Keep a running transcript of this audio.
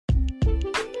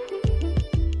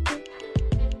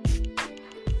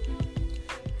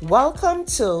Welcome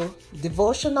to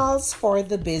Devotionals for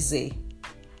the Busy.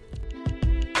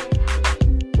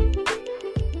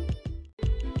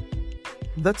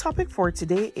 The topic for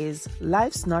today is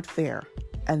Life's Not Fair,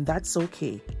 and that's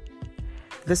okay.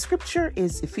 The scripture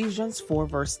is Ephesians 4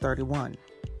 verse 31.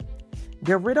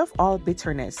 Get rid of all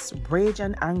bitterness, rage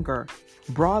and anger,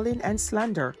 brawling and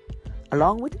slander,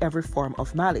 along with every form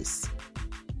of malice.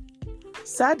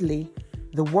 Sadly,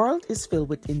 the world is filled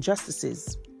with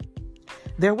injustices.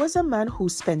 There was a man who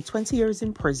spent 20 years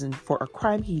in prison for a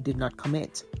crime he did not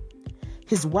commit.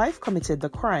 His wife committed the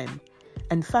crime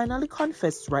and finally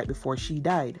confessed right before she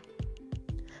died.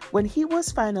 When he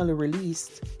was finally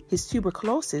released, his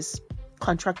tuberculosis,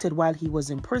 contracted while he was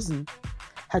in prison,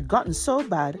 had gotten so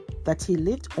bad that he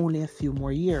lived only a few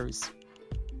more years.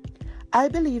 I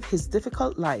believe his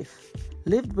difficult life,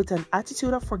 lived with an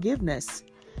attitude of forgiveness,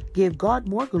 gave God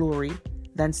more glory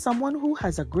than someone who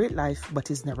has a great life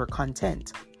but is never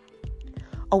content.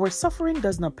 Our suffering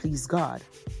does not please God,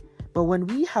 but when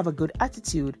we have a good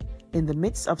attitude in the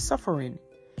midst of suffering,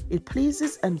 it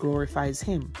pleases and glorifies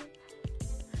Him.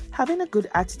 Having a good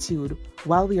attitude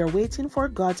while we are waiting for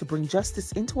God to bring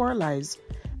justice into our lives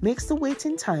makes the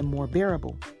waiting time more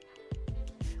bearable.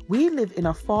 We live in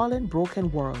a fallen,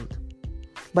 broken world,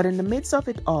 but in the midst of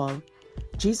it all,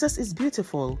 Jesus is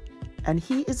beautiful and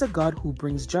He is a God who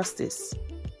brings justice.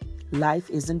 Life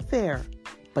isn't fair,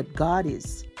 but God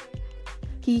is.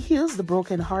 He heals the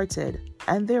brokenhearted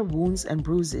and their wounds and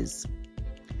bruises.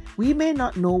 We may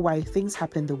not know why things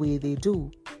happen the way they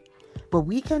do, but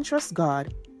we can trust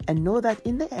God and know that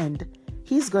in the end,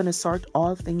 He's going to sort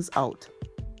all things out.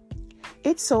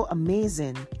 It's so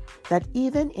amazing that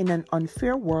even in an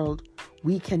unfair world,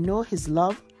 we can know His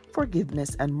love,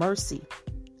 forgiveness, and mercy.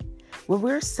 When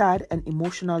we're sad and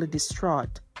emotionally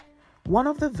distraught, one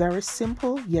of the very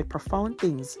simple yet profound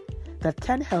things that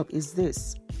can help is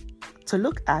this: to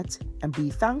look at and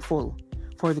be thankful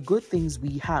for the good things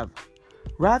we have,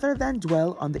 rather than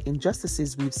dwell on the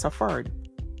injustices we've suffered.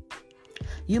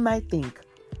 You might think,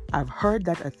 I've heard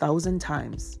that 1,000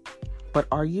 times, but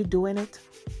are you doing it?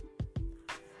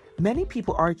 Many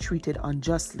people are treated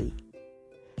unjustly.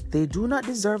 They do not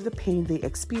deserve the pain they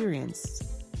experience.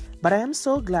 But I am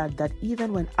so glad that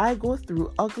even when I go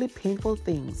through ugly, painful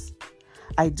things,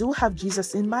 I do have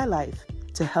Jesus in my life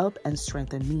to help and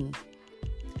strengthen me.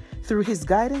 Through His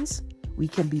guidance, we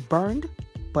can be burned,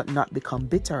 but not become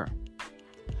bitter.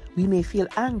 We may feel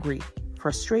angry,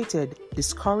 frustrated,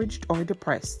 discouraged, or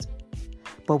depressed,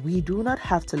 but we do not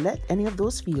have to let any of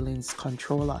those feelings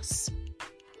control us.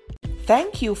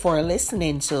 Thank you for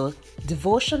listening to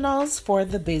Devotionals for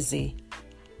the Busy.